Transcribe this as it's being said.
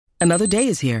Another day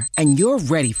is here, and you're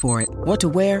ready for it. What to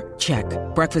wear? Check.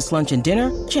 Breakfast, lunch, and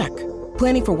dinner? Check.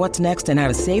 Planning for what's next and how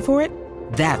to save for it?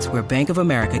 That's where Bank of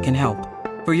America can help.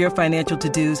 For your financial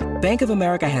to-dos, Bank of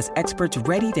America has experts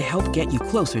ready to help get you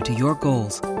closer to your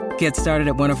goals. Get started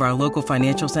at one of our local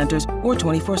financial centers or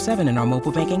 24/7 in our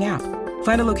mobile banking app.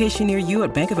 Find a location near you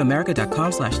at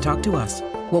bankofamerica.com/talktous.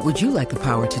 What would you like the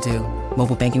power to do?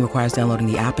 Mobile banking requires downloading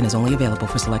the app and is only available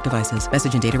for select devices.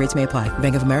 Message and data rates may apply.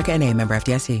 Bank of America N.A., member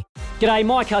FDIC. G'day,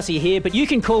 Mike Hussey here, but you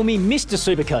can call me Mr.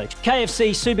 Supercoach. KFC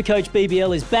Supercoach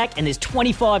BBL is back and there's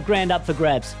 25 grand up for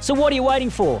grabs. So what are you waiting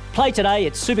for? Play today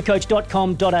at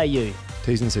supercoach.com.au.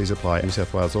 T's and C's apply. New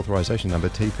South Wales authorisation number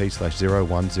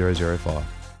TP/01005.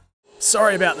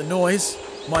 Sorry about the noise.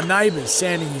 My neighbour's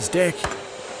sanding his deck.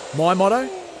 My motto?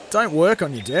 Don't work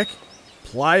on your deck.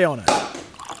 Play on it.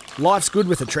 Life's good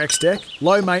with a Trex deck.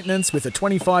 Low maintenance with a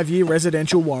 25-year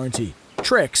residential warranty.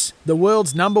 Trex, the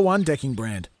world's #1 decking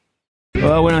brand.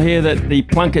 Well, when I hear that the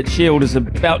Plunket Shield is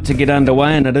about to get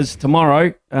underway, and it is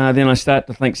tomorrow, then I start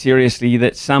to think seriously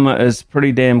that summer is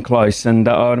pretty damn close. And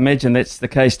I would imagine that's the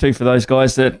case too for those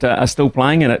guys that are still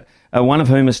playing in it. One of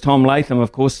whom is Tom Latham,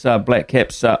 of course, Black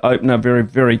Caps opener, very,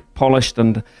 very polished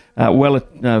and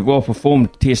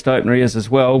well-performed test opener he is as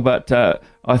well. But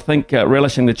I think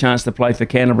relishing the chance to play for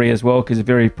Canterbury as well, because he's a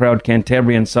very proud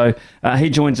Cantabrian. So he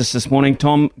joins us this morning.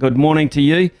 Tom, good morning to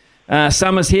you.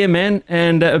 Summer's here, man,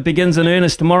 and it begins in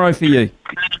earnest tomorrow for you.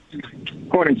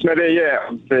 Morning, Smithy. Yeah,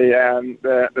 obviously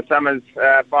the summer's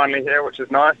finally here, which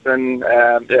is nice, and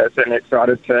certainly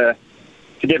excited to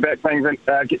get back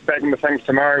get back into things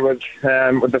tomorrow with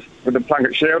the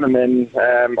Plunket Shield, and then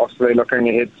obviously looking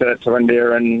ahead to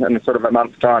India in sort of a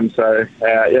month's time. So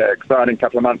exciting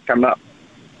couple of months coming up.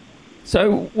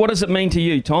 So what does it mean to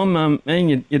you, Tom?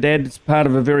 And your dad's part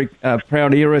of a very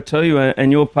proud era too,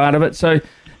 and you're part of it. So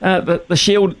the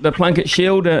Shield, the Plunket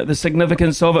Shield, the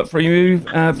significance of it for you,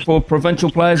 for provincial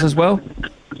players as well.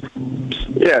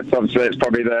 Yeah, it's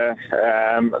probably the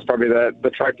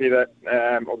trophy that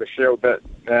or the shield that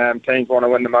teams want to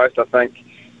win the most. I think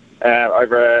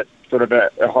over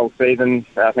a whole season.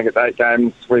 I think it's 8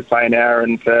 games we play now,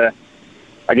 and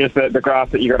I guess the graph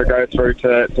that you got to go through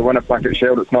to win a Plunket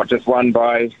Shield, it's not just won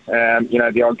by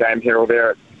the odd game here or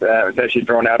there. It's actually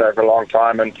drawn out over a long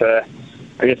time, and to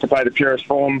play the purest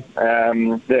form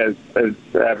is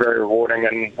very rewarding.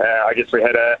 And I guess we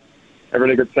had a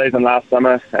really good season last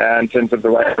summer in terms of the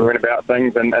way we went about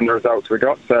things and the results we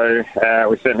got. So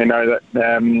we certainly know that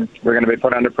we're going to be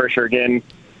put under pressure again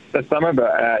this summer,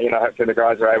 but hopefully the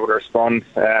guys are able to respond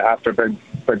after a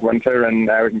big winter, and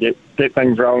we can get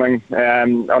things rolling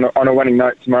on a winning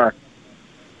note tomorrow.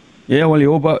 Yeah, well,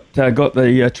 you all but got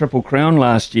the Triple Crown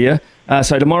last year.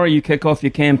 So tomorrow you kick off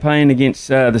your campaign against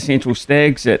the Central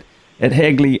Stags at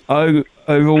Hagley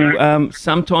Oval.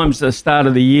 Sometimes the start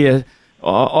of the year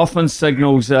often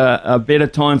signals a better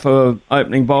time for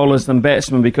opening bowlers than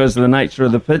batsmen because of the nature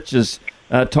of the pitches.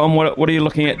 Tom, what are you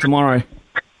looking at tomorrow?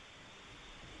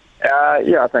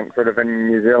 I think sort of in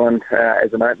New Zealand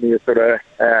as an opener, you sort of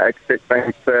expect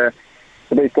things to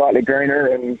be slightly greener,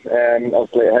 and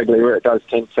obviously at Hagley where it does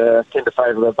tend to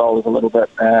favour the bowlers a little bit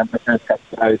the first couple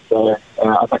of days. So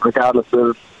I think regardless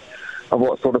of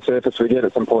what sort of surface we get,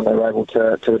 it's important that we're able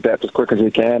to adapt as quick as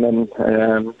we can and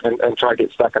try to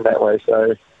get stuck in that way.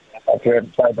 So I've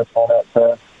played this format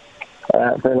for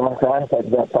a very long time, so it's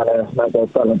about trying to make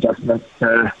those subtle adjustments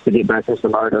to get back into the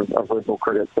mode of red ball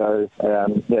cricket. So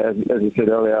as you said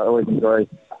earlier, I always enjoy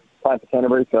playing for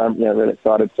Canterbury, so I'm really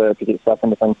excited to get stuck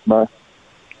into things tomorrow.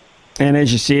 And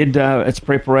as you said, it's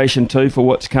preparation too for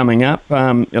what's coming up.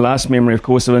 Your last memory, of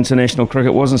course, of international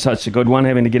cricket wasn't such a good one,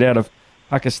 having to get out of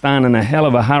Pakistan in a hell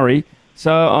of a hurry.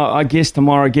 So I guess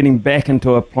tomorrow getting back into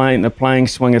the playing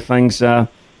swing of things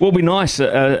will be nice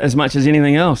as much as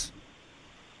anything else.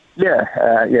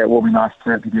 It will be nice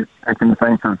to get back into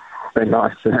things. It's been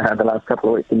nice the last couple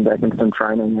of weeks getting back into some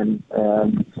training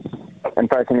and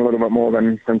facing a little bit more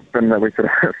than spin that we sort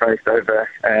of faced over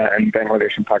in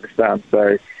Bangladesh and Pakistan.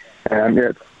 So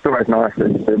it's always nice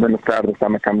when the start of the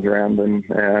summer comes around,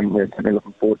 and we're certainly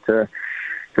looking forward to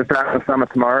start the summer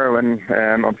tomorrow, and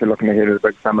obviously looking ahead to the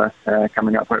big summer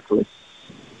coming up hopefully.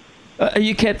 Are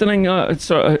you captaining?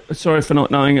 Sorry for not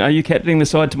knowing. Are you captaining the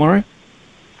side tomorrow?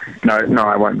 No,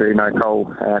 I won't be. No,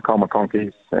 Cole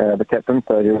McConkey's the captain,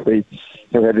 so he'll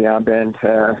have the armband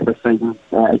this season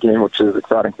again, which is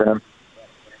exciting for him.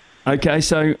 Okay,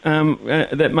 so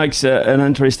that makes an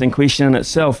interesting question in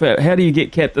itself. How do you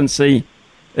get captaincy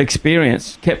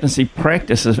experience, captaincy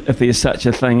practice, if there's such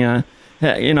a thing?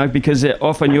 Because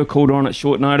often you're called on at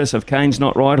short notice if Kane's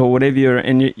not right or whatever,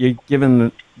 and you're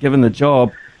given the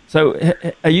job. So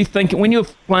are you thinking, when you're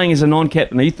playing as a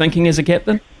non-captain, are you thinking as a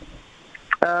captain?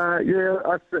 Yeah,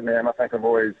 I certainly am. I think I've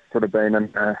always sort of been,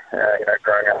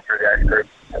 growing up through the age group,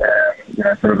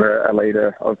 sort of a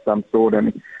leader of some sort.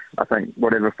 And I think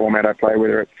whatever format I play,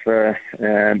 whether it's for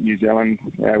New Zealand,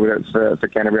 whether it's for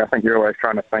Canterbury, I think you're always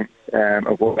trying to think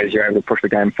of ways you're able to push the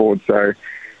game forward. So,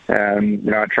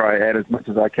 I try to add as much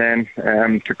as I can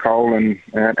to Cole and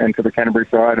to the Canterbury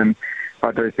side. And if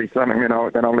I do see something, then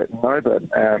I'll let them know. But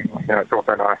it's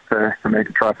also nice for me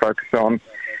to try to focus on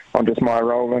just my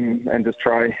role and just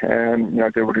try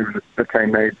do whatever the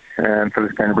team needs for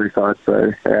this Canterbury side.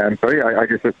 So yeah, I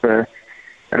guess it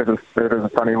is a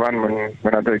funny one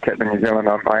when I do captain New Zealand.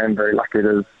 I am very lucky.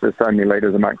 There's so many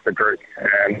leaders amongst the group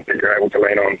that you're able to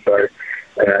lean on. So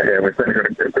we've certainly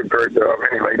got a good group of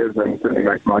many leaders, and certainly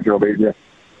makes my job easier.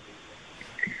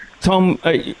 Tom,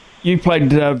 you played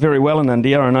very well in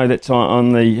India. I know that's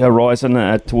on the horizon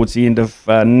towards the end of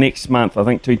next month. I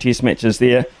think 2 test matches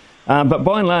there. But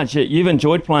by and large, you've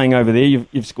enjoyed playing over there.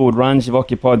 You've scored runs. You've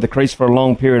occupied the crease for a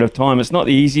long period of time. It's not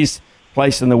the easiest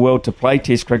place in the world to play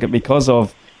Test cricket because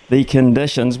of the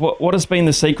conditions. What has been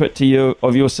the secret to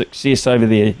your success over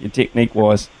there, your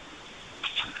technique-wise?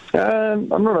 I'm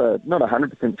not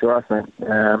 100% sure. I think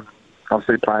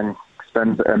obviously playing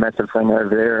spin's a massive thing over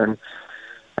there, and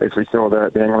as we saw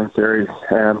the England series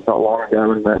not long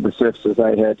ago, and the surfaces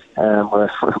they had were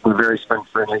very spin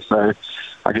friendly. So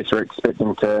I guess we're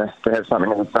expecting to have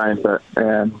something of the same. But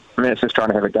for me, it's just trying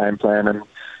to have a game plan, and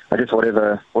I guess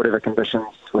whatever conditions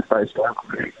we're faced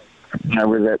with,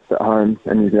 whether that's at home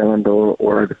in New Zealand or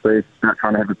overseas,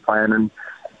 trying to have a plan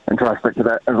and try to stick to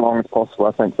that as long as possible.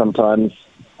 I think sometimes,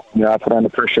 put under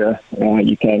pressure,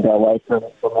 you can go away from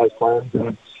those plans,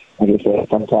 and I guess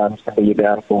sometimes can be your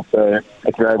downfall. So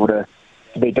if you're able to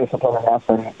be disciplined enough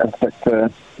and stick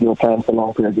to your plan for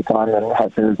long periods of time, then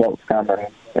hopefully results come.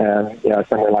 And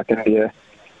somewhere like India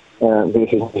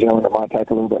versus New Zealand, it might take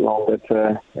a little bit longer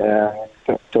to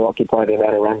occupy the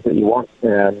amount of runs that you want.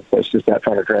 So it's just about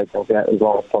trying to drag things out as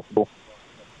long as possible.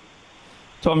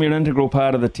 Tom, you're an integral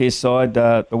part of the Test side,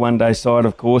 the one-day side,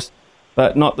 of course,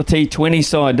 but not the T20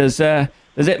 side. Does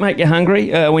that make you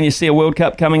hungry when you see a World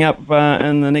Cup coming up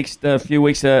in the next few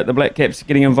weeks? The Black Caps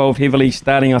getting involved heavily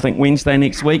starting, I think, Wednesday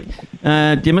next week.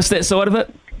 Do you miss that side of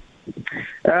it?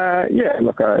 Yeah,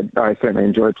 look, I certainly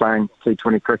enjoy playing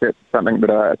T20 cricket, something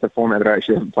that it's a format that I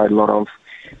actually haven't played a lot of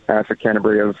for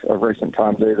Canterbury of recent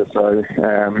times either. So,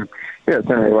 it's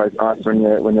certainly always nice when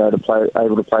you're able to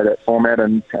play that format,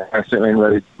 and I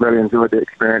certainly really enjoyed the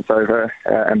experience over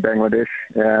in Bangladesh.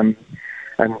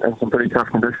 And some pretty tough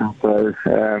conditions. So,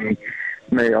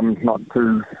 me, I'm not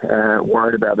too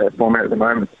worried about that format at the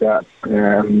moment. It's about,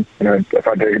 if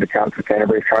I do get a chance for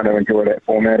Canterbury, trying to enjoy that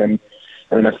format, and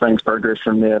if things progress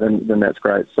from there, then that's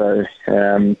great. So,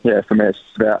 for me, it's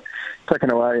just about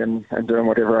ticking away and doing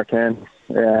whatever I can,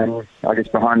 I guess,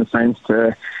 behind the scenes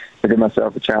to give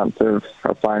myself a chance of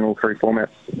playing all 3 formats.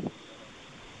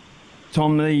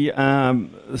 Tom, the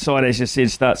side, as you said,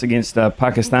 starts against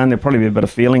Pakistan. There'll probably be a bit of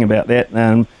feeling about that,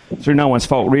 through no one's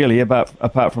fault really,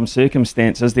 apart from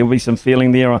circumstances. There'll be some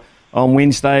feeling there on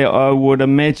Wednesday, I would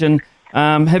imagine.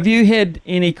 Have you had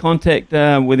any contact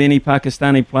with any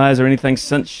Pakistani players or anything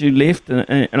since you left?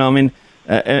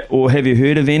 Or have you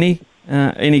heard of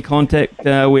any contact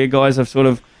where guys have sort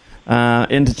of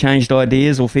interchanged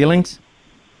ideas or feelings?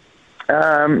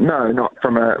 No, not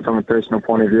from a personal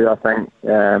point of view. I think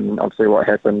obviously what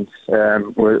happened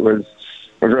was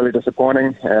really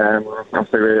disappointing.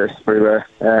 Obviously we were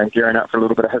gearing up for a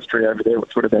little bit of history over there,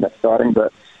 which would have been exciting.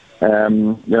 But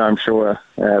I'm sure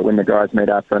when the guys meet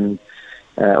up and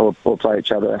or play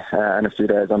each other in a few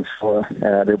days, I'm sure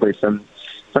there'll be some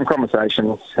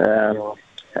conversations had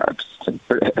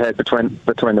between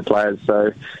the players. So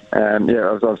it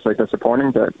was obviously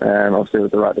disappointing, but obviously it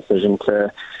was the right decision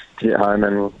to get home,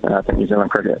 and I think New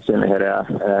Zealand cricket certainly had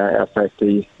our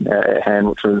safety at hand,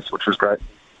 which was great.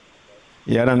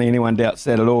 Yeah, I don't think anyone doubts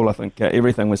that at all. I think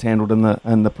everything was handled in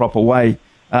the proper way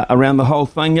around the whole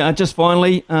thing. Just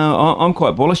finally, I'm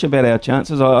quite bullish about our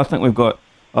chances. I think we've got.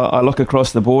 I look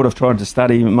across the board. I've tried to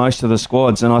study most of the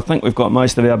squads, and I think we've got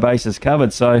most of our bases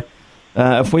covered. So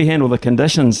if we handle the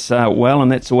conditions well,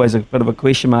 and that's always a bit of a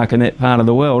question mark in that part of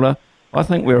the world, I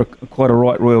think we're quite a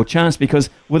right royal chance, because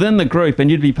within the group,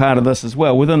 and you'd be part of this as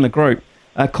well, within the group,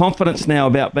 confidence now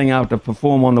about being able to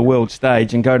perform on the world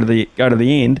stage and go to the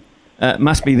end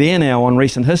must be there now on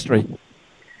recent history.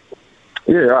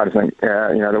 Yeah, right. I think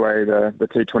the way the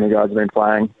T20 guys have been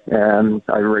playing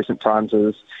over recent times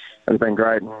has been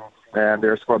great, and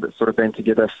they're a squad that's sort of been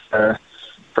together for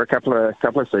a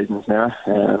couple of seasons now.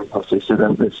 Obviously, so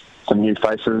there's some new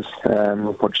faces,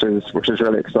 which is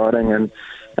really exciting. And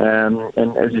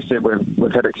as you said,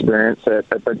 we've had experience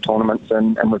at big tournaments,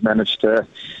 and we've managed to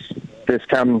just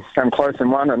come close in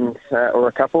one or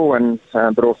a couple,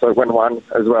 but also win one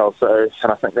as well. So,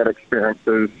 and I think that experience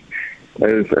is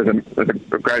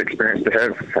a great experience to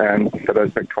have for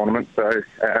those big tournaments. So,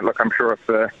 look, I'm sure if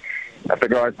the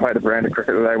guys play the brand of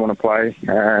cricket that they want to play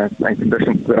in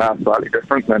conditions that are slightly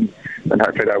different, then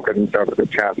hopefully they'll give themselves a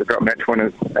good chance. We've got match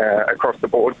winners across the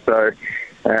board, so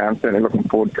I'm certainly looking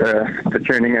forward to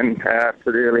tuning in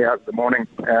pretty early hours of the morning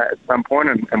at some point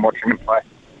and watching them play.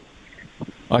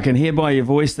 I can hear by your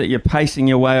voice that you're pacing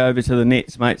your way over to the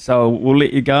nets, mate, so we'll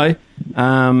let you go.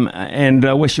 And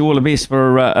I wish you all the best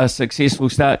for a successful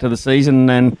start to the season,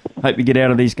 and hope you get out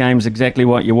of these games exactly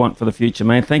what you want for the future,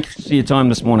 man. Thanks for your time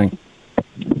this morning.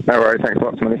 No worries, thanks a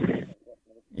lot, Smithy.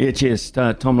 Yeah, cheers.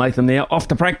 Tom Latham there. Off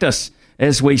to practice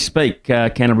as we speak.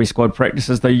 Canterbury squad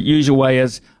practices. The usual way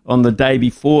is on the day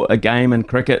before a game in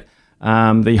cricket.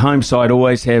 The home side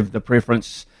always have the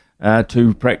preference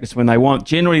to practice when they want.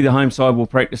 Generally, the home side will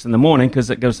practice in the morning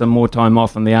because it gives them more time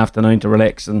off in the afternoon to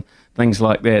relax and things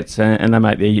like that. So, and they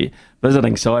make the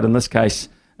visiting side, in this case,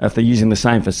 if they're using the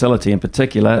same facility in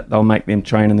particular, they'll make them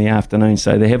train in the afternoon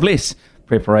so they have less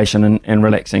preparation and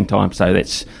relaxing time. So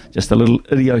that's just a little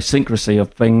idiosyncrasy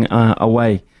of being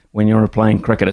away when you're playing cricket.